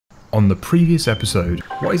On the previous episode,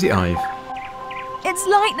 what is it, Ive? It's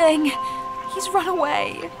lightning! He's run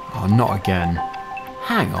away. Oh, not again.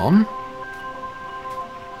 Hang on.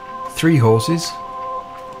 3 horses?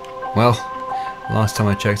 Well, last time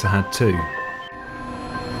I checked I had 2.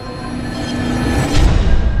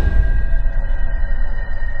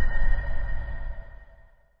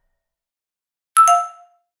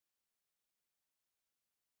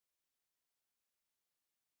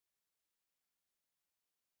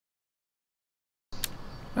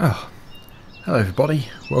 Oh, hello everybody,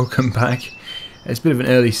 welcome back. It's a bit of an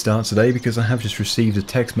early start today because I have just received a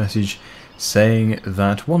text message saying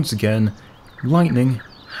that once again lightning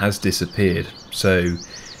has disappeared. So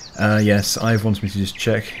yes, Ive wants me to just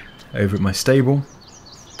check over at my stable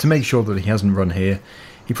to make sure that he hasn't run here.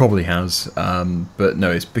 He probably has, but no,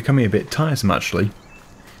 it's becoming a bit tiresome actually,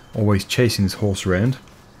 always chasing this horse around.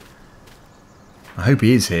 I hope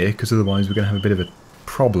he is here because otherwise we're going to have a bit of a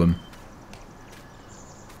problem.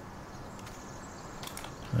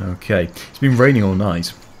 Okay, it's been raining all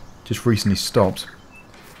night, just recently stopped.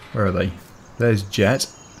 Where are they? There's Jet.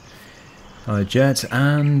 Jet,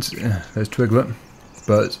 and there's Twiglet,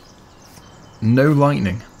 but no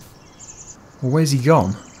lightning. Well, where's he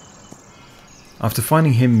gone? After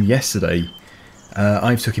finding him yesterday,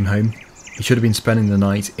 I took him home. He should have been spending the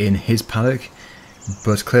night in his paddock,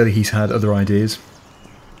 but clearly he's had other ideas.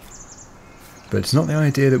 But it's not the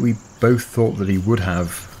idea that we both thought that he would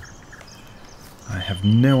have. I have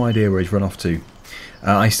no idea where he's run off to.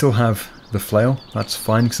 I still have the flail, that's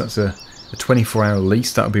fine because that's a 24-hour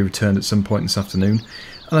lease. That will be returned at some point this afternoon.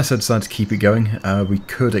 Unless I decide to keep it going, we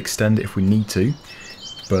could extend it if we need to,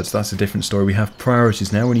 but that's a different story. We have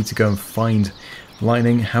priorities now, we need to go and find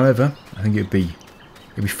lightning. However, I think it'd be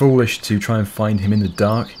foolish to try and find him in the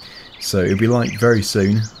dark, so it'll be light very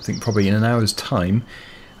soon. I think probably in an hour's time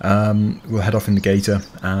we'll head off in the gator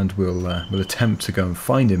and we'll attempt to go and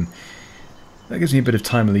find him. That gives me a bit of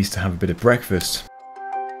time at least to have a bit of breakfast.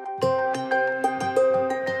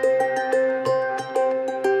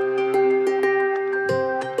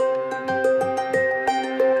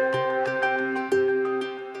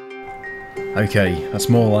 Okay, that's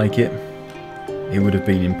more like it. It would have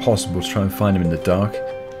been impossible to try and find him in the dark.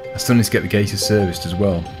 I still need to get the gator serviced as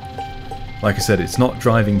well. Like I said, it's not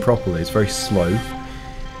driving properly, it's very slow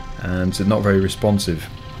and not very responsive.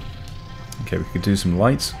 Okay, we could do some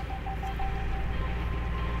lights.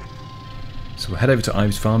 So we'll head over to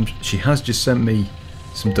Ive's farm. She has just sent me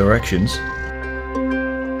some directions.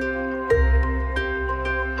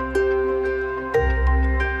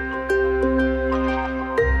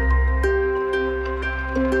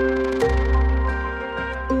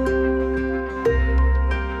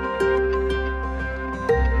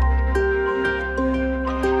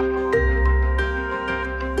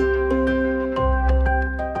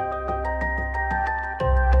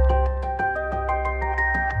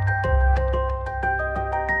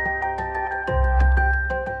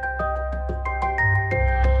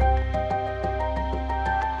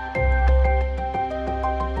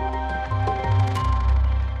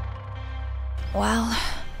 Well,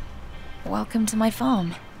 welcome to my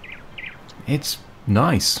farm. It's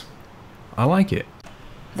nice. I like it.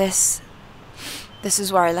 This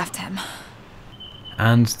is where I left him.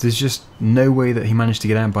 And there's just no way that he managed to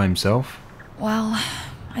get out by himself? Well,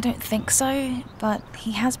 I don't think so, but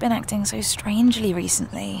he has been acting so strangely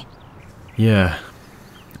recently. Yeah.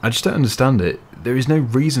 I just don't understand it. There is no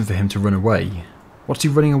reason for him to run away. What's he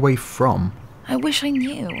running away from? I wish I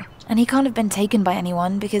knew. And he can't have been taken by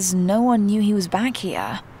anyone because no one knew he was back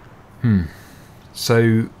here.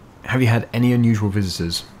 So, have you had any unusual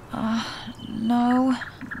visitors? No,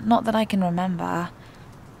 not that I can remember.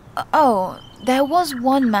 Oh, there was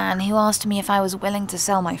one man who asked me if I was willing to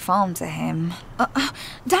sell my farm to him.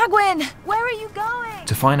 Daggerwin, where are you going?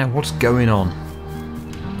 To find out what's going on.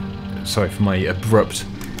 Sorry for my abrupt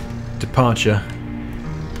departure,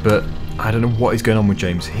 but I don't know what is going on with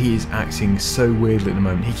James. He is acting so weirdly at the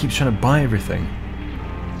moment. He keeps trying to buy everything.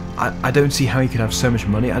 I don't see how he could have so much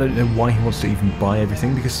money. I don't know why he wants to even buy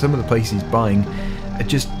everything, because some of the places he's buying are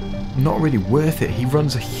just not really worth it. He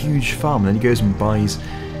runs a huge farm and then he goes and buys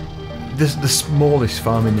the smallest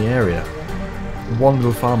farm in the area. One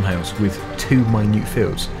little farmhouse with 2 minute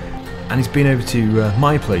fields. And he's been over to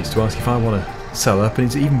my place to ask if I want to sell up, and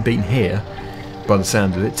he's even been here, by the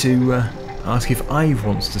sound of it, to ask if Ive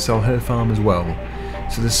wants to sell her farm as well.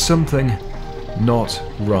 So there's something not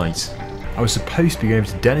right. I was supposed to be going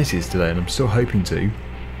to Dennis's today and I'm still hoping to.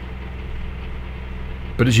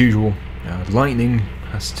 But as usual, lightning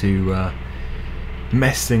has to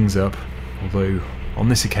mess things up, although on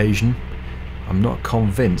this occasion I'm not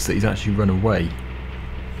convinced that he's actually run away.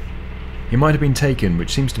 He might have been taken,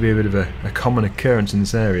 which seems to be a bit of a common occurrence in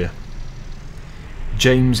this area.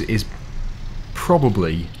 James is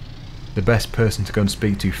probably the best person to go and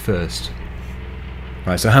speak to first.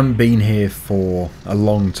 Right, so I haven't been here for a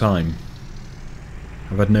long time.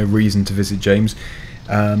 I've had no reason to visit James.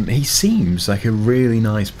 He seems like a really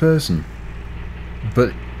nice person,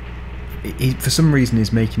 but he, for some reason,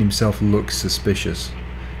 is making himself look suspicious.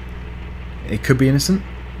 It could be innocent.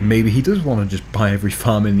 Maybe he does want to just buy every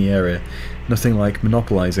farm in the area. Nothing like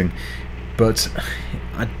monopolising. But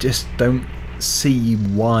I just don't see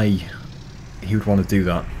why he would want to do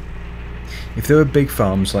that. If there were big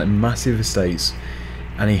farms, like massive estates,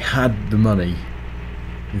 and he had the money,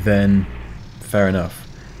 then fair enough.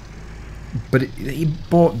 But he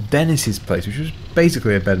bought Dennis's place, which was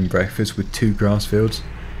basically a bed and breakfast with 2 grass fields.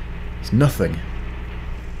 It's nothing.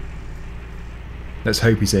 Let's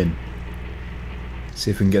hope he's in. See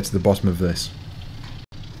if we can get to the bottom of this.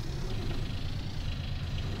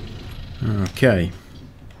 Okay.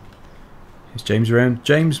 Is James around?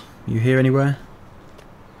 James, you here anywhere?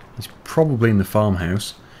 He's probably in the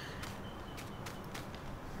farmhouse.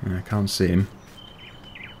 I can't see him.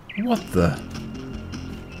 What the?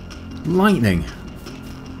 Lightning!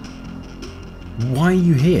 Why are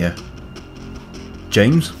you here?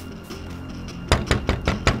 James?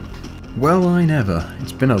 Well, I never.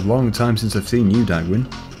 It's been a long time since I've seen you,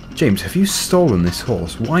 Daggerwin. James, have you stolen this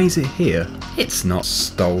horse? Why is it here? It's not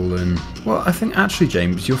stolen. Well, I think actually,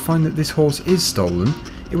 James, you'll find that this horse is stolen.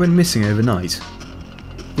 It went missing overnight.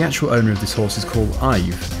 The actual owner of this horse is called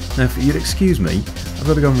Ive. Now, if you'd excuse me, I've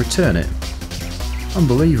got to go and return it.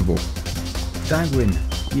 Unbelievable. Daggerwin,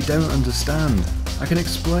 you don't understand. I can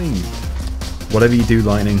explain. Whatever you do,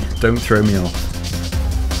 Lightning, don't throw me off.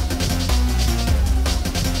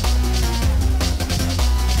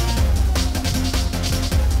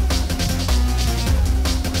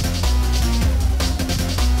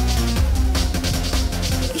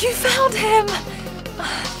 You found him!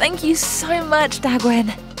 Thank you so much, Daggerwin.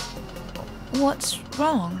 What's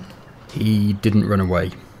wrong? He didn't run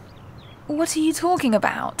away. What are you talking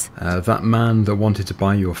about? That man that wanted to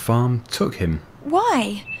buy your farm took him.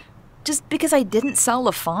 Why? Just because I didn't sell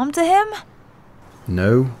the farm to him?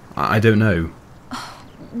 No, I don't know.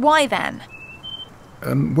 Why then?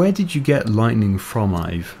 Where did you get Lightning from,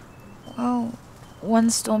 Ive? Well, one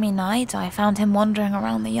stormy night I found him wandering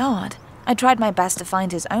around the yard. I tried my best to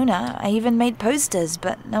find his owner. I even made posters,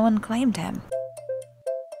 but no one claimed him.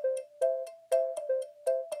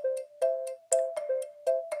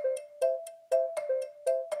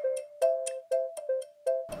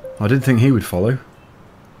 I didn't think he would follow.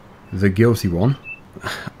 The guilty one.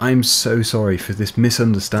 I'm so sorry for this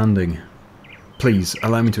misunderstanding. Please,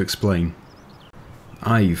 allow me to explain.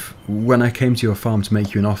 Ive, when I came to your farm to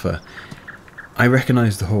make you an offer, I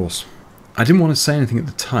recognised the horse. I didn't want to say anything at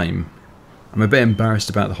the time. I'm a bit embarrassed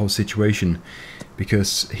about the whole situation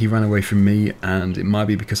because he ran away from me, and it might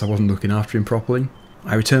be because I wasn't looking after him properly.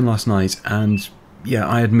 I returned last night and, yeah,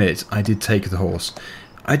 I admit I did take the horse.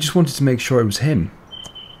 I just wanted to make sure it was him.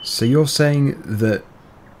 So you're saying that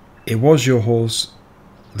it was your horse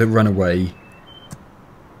that ran away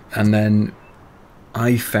and then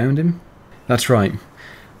I found him? That's right.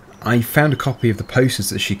 I found a copy of the posters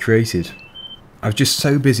that she created. I was just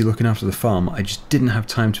so busy looking after the farm, I just didn't have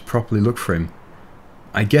time to properly look for him.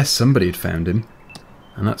 I guess somebody had found him,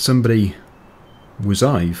 and that somebody was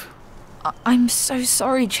Ive. I'm so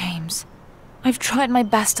sorry, James. I've tried my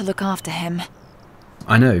best to look after him.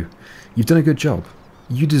 I know. You've done a good job.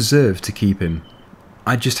 You deserve to keep him.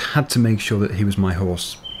 I just had to make sure that he was my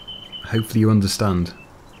horse. Hopefully you understand.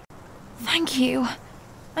 Thank you.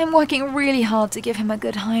 I'm working really hard to give him a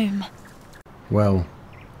good home. Well,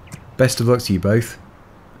 best of luck to you both.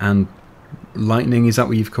 And Lightning, is that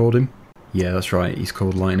what you've called him? Yeah, that's right, he's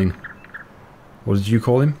called Lightning. What did you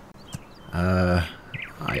call him?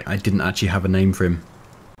 I didn't actually have a name for him.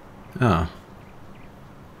 Ah.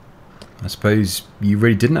 I suppose you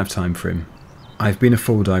really didn't have time for him. I've been a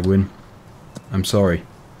fool, Daggerwin. I'm sorry.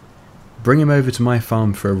 Bring him over to my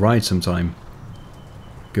farm for a ride sometime.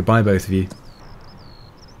 Goodbye, both of you.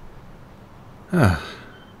 Ah.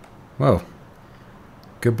 Well.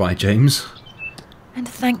 Goodbye, James. And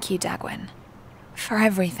thank you, Daggerwin, for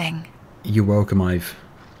everything. You're welcome, Ive.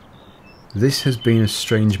 This has been a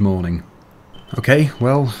strange morning. Okay,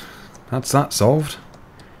 well, that's that solved.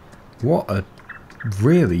 What a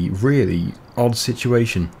really, really odd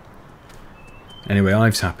situation. Anyway,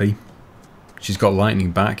 Ive's happy. She's got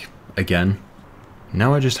Lightning back, again.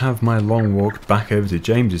 Now I just have my long walk back over to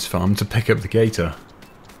James's farm to pick up the gator.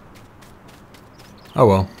 Oh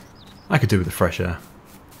well, I could do with the fresh air.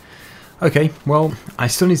 Okay, well, I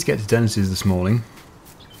still need to get to Dennis's this morning.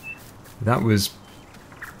 That was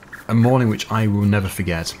a morning which I will never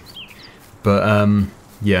forget. But,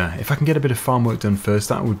 yeah, if I can get a bit of farm work done first,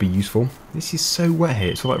 that would be useful. This is so wet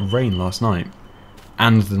here. It's all like rain last night.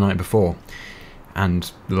 And the night before.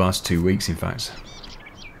 And the last 2 weeks, in fact.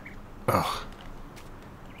 Ugh.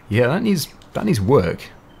 Yeah, that needs work.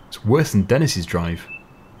 It's worse than Dennis's drive.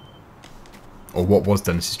 Or what was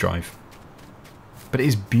Dennis's drive. But it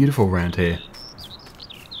is beautiful around here.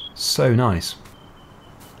 So nice.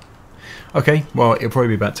 Okay, well, it'll probably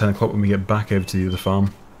be about 10 o'clock when we get back over to the other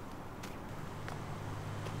farm.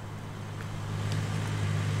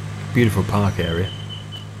 Beautiful park area.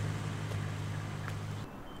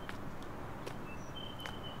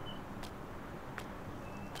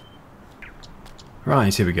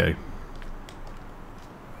 Right, here we go.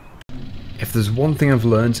 If there's one thing I've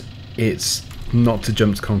learned, it's not to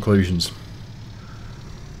jump to conclusions.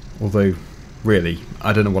 Although, really,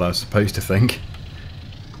 I don't know what I was supposed to think.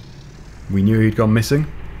 We knew he'd gone missing,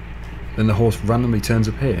 then the horse randomly turns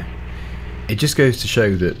up here. It just goes to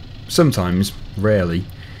show that sometimes, rarely,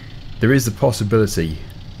 there is the possibility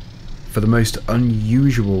for the most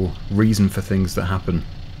unusual reason for things that happen.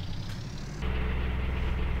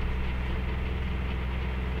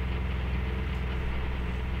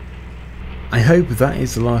 I hope that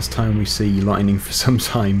is the last time we see Lightning for some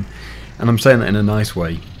time, and I'm saying that in a nice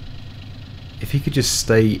way. If he could just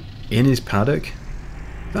stay in his paddock,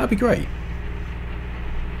 that'd be great.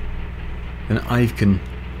 And I can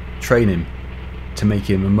train him to make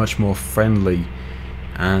him a much more friendly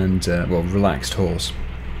and, well, relaxed horse.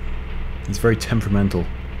 He's very temperamental.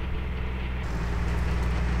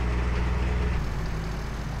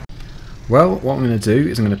 Well, what I'm going to do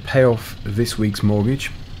is I'm going to pay off this week's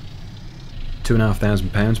mortgage,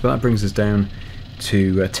 £2,500, but that brings us down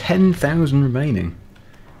to 10,000 remaining.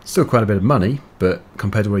 Still quite a bit of money, but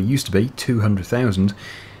compared to what it used to be, 200,000,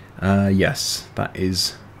 yes, that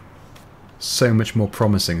is so much more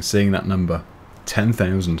promising, seeing that number,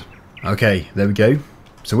 10,000. Okay, there we go.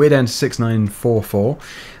 So we're down to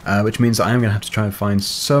 6944, which means I am going to have to try and find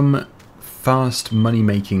some fast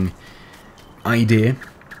money-making idea.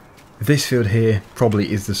 This field here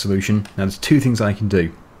probably is the solution. Now there's two things I can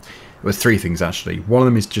do. Well, three things actually. One of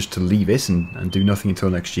them is just to leave it and do nothing until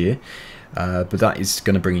next year. But that is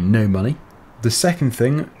going to bring in no money. The second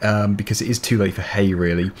thing, because it is too late for hay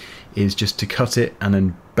really, is just to cut it and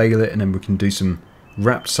then bale it, and then we can do some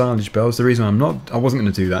wrapped silage bales. The reason I wasn't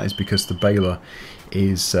going to do that is because the baler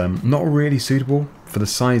is not really suitable for the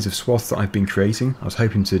size of swath that I've been creating. I was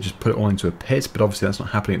hoping to just put it all into a pit, but obviously that's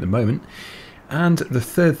not happening at the moment. And the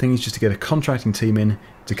third thing is just to get a contracting team in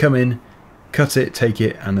to come in, cut it, take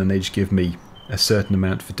it, and then they just give me a certain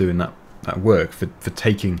amount for doing that work, for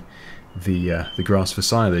taking the grass for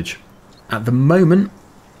silage. At the moment,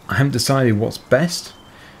 I haven't decided what's best,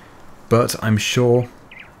 but I'm sure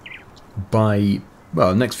by, well,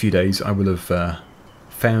 the next few days I will have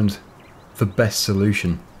found the best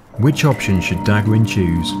solution. Which option should Daggerwin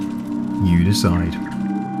choose? You decide.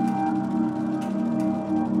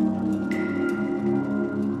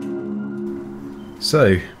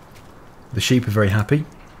 So, the sheep are very happy.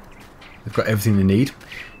 They've got everything they need.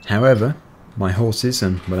 However, my horses,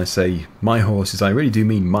 and when I say my horses, I really do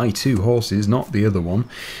mean my two horses, not the other one.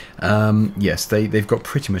 Yes, they've got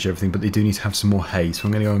pretty much everything, but they do need to have some more hay, so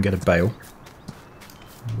I'm going to go and get a bale.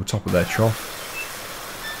 We'll top up their trough.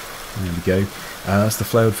 There we go. That's the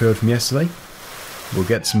flowered field from yesterday. We'll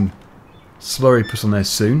get some slurry put on there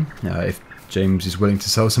soon, if James is willing to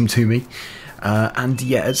sell some to me. And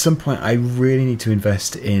yeah, at some point I really need to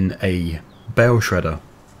invest in a bale shredder.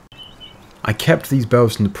 I kept these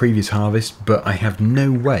bales from the previous harvest, but I have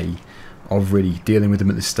no way of really dealing with them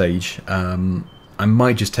at this stage. I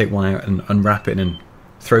might just take one out and unwrap it and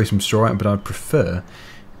throw some straw out, but I'd prefer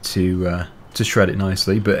to shred it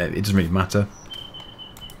nicely, but it doesn't really matter.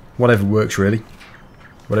 Whatever works really.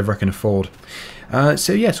 Whatever I can afford.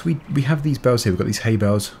 So yes, we have these bales here. We've got these hay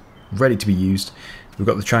bales ready to be used. We've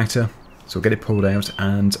got the tractor, so we'll get it pulled out,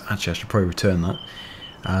 and actually I should probably return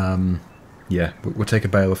that. Yeah, we'll take a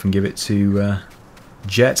bale off and give it to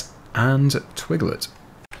Jet and Twiglet.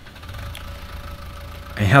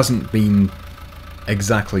 It hasn't been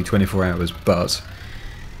exactly 24 hours, but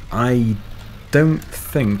I don't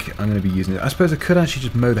think I'm going to be using it. I suppose I could actually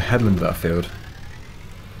just mow the headland of that field,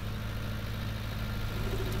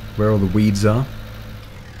 where all the weeds are.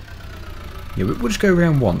 Yeah, we'll just go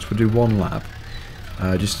around once. We'll do one lap,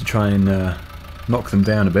 just to try and knock them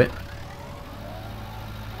down a bit.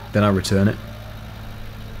 Then I'll return it.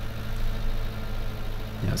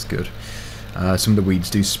 Yeah, that's good. Some of the weeds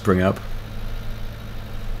do spring up.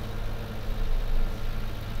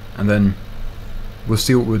 and then we'll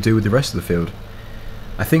see what we'll do with the rest of the field.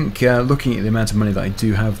 I think looking at the amount of money that I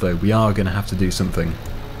do have though, we are going to have to do something.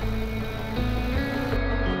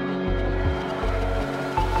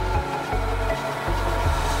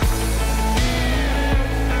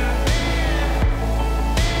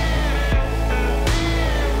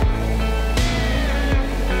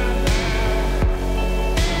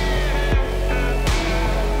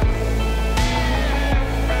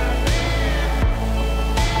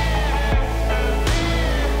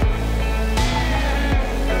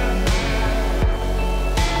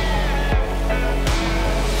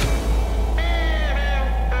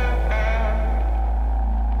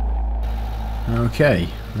 Okay,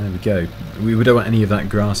 there we go. We don't want any of that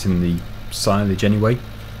grass in the silage anyway.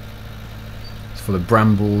 It's full of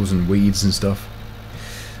brambles and weeds and stuff.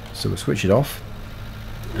 So we'll switch it off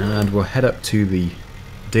and we'll head up to the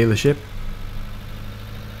dealership.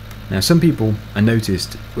 Now some people, I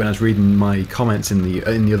noticed when I was reading my comments in the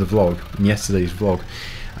other vlog, in yesterday's vlog,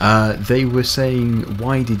 they were saying,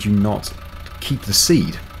 why did you not keep the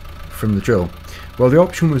seed from the drill? Well, the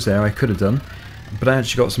option was there, I could have done, but I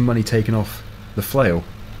actually got some money taken off the flail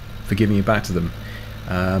for giving it back to them.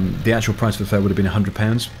 The actual price for the flail would have been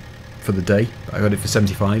 £100 for the day. I got it for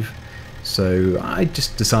 75, so I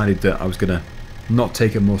just decided that I was going to not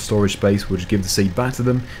take up more storage space. We'll just give the seed back to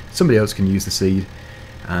them. Somebody else can use the seed,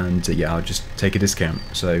 and yeah, I'll just take a discount.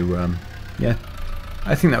 So yeah,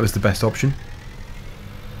 I think that was the best option.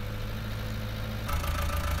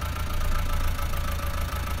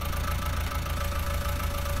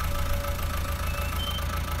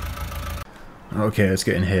 Okay, let's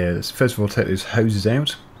get in here. Let's first of all take those hoses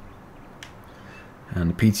out. And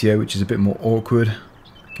the PTO, which is a bit more awkward.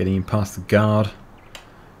 Getting in past the guard.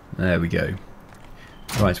 There we go.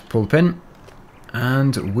 Right, pull the pin.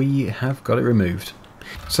 And we have got it removed.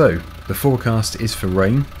 So, the forecast is for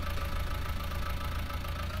rain.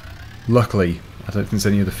 Luckily, I don't think there's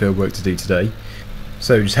any other field work to do today.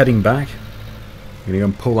 So, just heading back. I'm going to go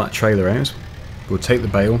and pull that trailer out. We'll take the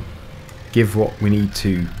bale. Give what we need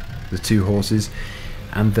to the 2 horses,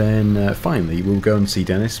 and then finally we'll go and see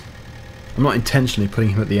Dennis. I'm not intentionally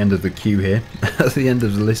putting him at the end of the queue here, at the end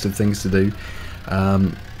of the list of things to do.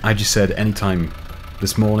 I just said any time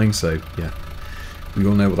this morning, so yeah, we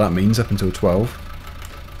all know what that means, up until 12.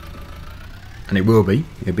 And it will be.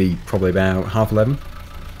 It'll be probably about 11:30.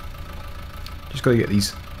 Just got to get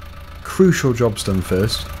these crucial jobs done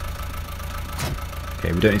first.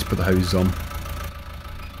 Okay, we don't need to put the hoses on.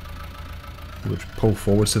 We'll just pull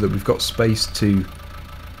forward so that we've got space to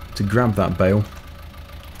grab that bale.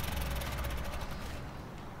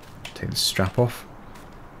 Take the strap off.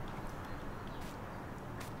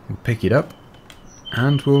 We'll pick it up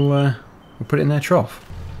and we'll put it in their trough.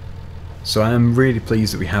 So I am really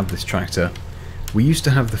pleased that we have this tractor. We used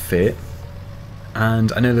to have the Fiat,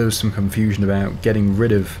 and I know there was some confusion about getting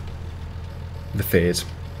rid of the Fiat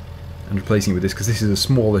and replacing it with this, because this is a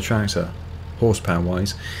smaller tractor, horsepower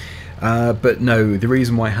wise. But no, the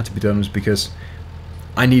reason why it had to be done was because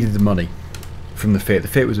I needed the money from the Fiat. The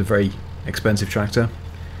Fiat was a very expensive tractor.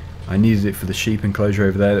 I needed it for the sheep enclosure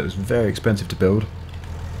over there that was very expensive to build.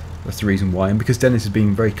 That's the reason why. And because Dennis has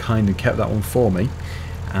been very kind and kept that one for me,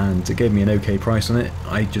 and it gave me an okay price on it,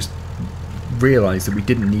 I just realised that we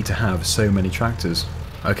didn't need to have so many tractors.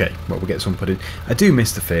 Okay, well, we'll get some put in. I do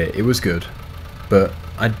miss the Fiat, it was good, but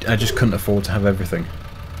I just couldn't afford to have everything.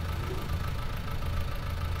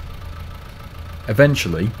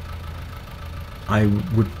 Eventually, I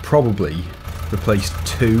would probably replace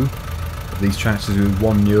 2 of these tractors with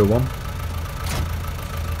one newer one.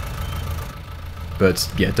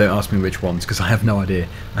 But yeah, don't ask me which ones, because I have no idea.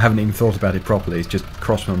 I haven't even thought about it properly, it's just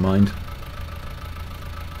crossed my mind.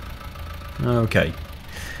 Okay,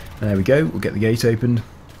 there we go, we'll get the gate opened.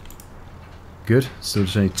 Good, so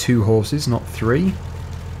there's only 2 horses, not 3.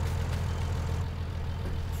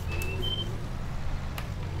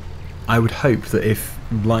 I would hope that if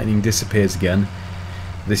lightning disappears again,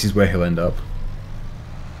 this is where he'll end up.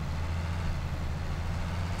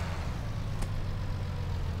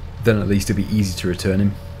 Then at least it'll be easy to return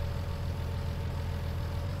him.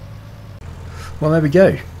 Well, there we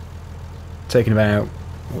go. Taking about,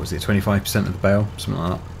 what was it, 25% of the bale, something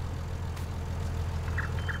like that.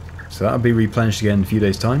 So that'll be replenished again in a few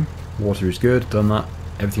days' time. Water is good, done that.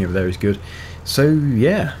 Everything over there is good. So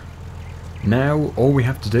yeah, now all we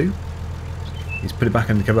have to do is put it back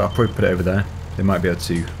under the cover. I'll probably put it over there. They might be able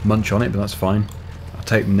to munch on it, but that's fine. I'll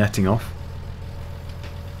take the netting off.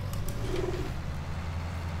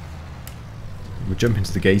 We'll jump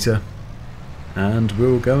into the gator and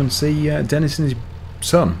we'll go and see Dennis and his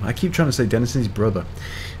son. I keep trying to say Dennis and his brother.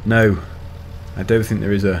 No, I don't think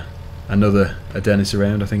there is another Dennis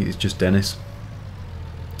around. I think it's just Dennis.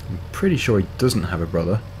 I'm pretty sure he doesn't have a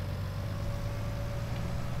brother.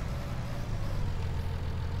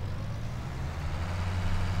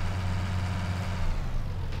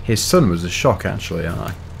 His son was a shock, actually.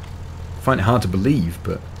 I find it hard to believe,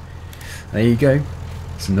 but there you go.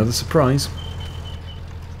 It's another surprise.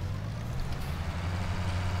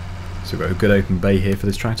 So we've got a good open bay here for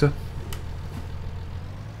this tractor.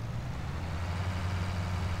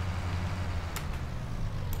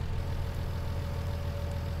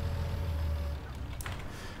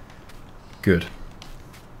 Good.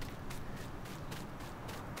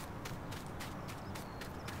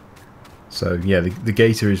 So yeah, the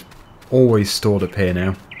gator is always stored up here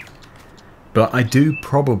now. But I do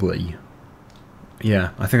probably... yeah,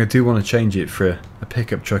 I think I do want to change it for a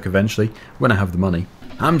pickup truck eventually, when I have the money.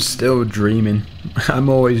 I'm still dreaming. I'm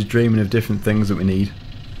always dreaming of different things that we need.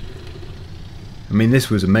 I mean, this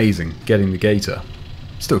was amazing, getting the gator.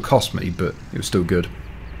 It still cost me, but it was still good.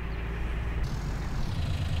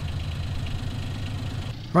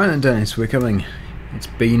 Right then, Dennis, we're coming. It's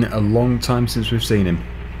been a long time since we've seen him.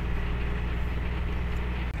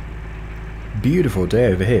 Beautiful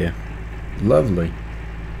day over here. Lovely.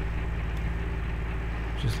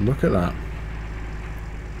 Just look at that.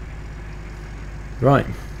 Right.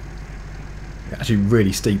 Actually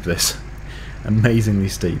really steep, this. Amazingly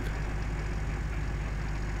steep.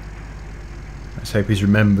 Let's hope he's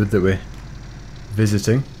remembered that we're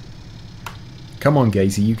visiting. Come on,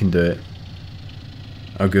 Gacy, you can do it.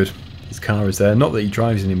 Oh good, his car is there. Not that he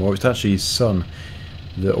drives anymore, it's actually his son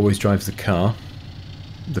that always drives the car.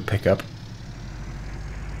 The pickup.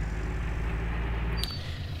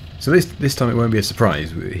 So this time it won't be a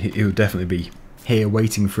surprise. He'll definitely be here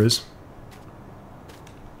waiting for us.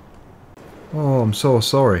 Oh, I'm so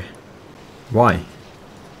sorry. Why?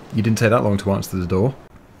 You didn't take that long to answer the door.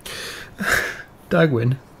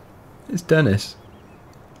 Daggerwin, it's Dennis.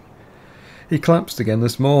 He collapsed again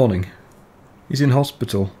this morning. He's in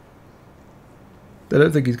hospital. They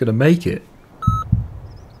don't think he's going to make it.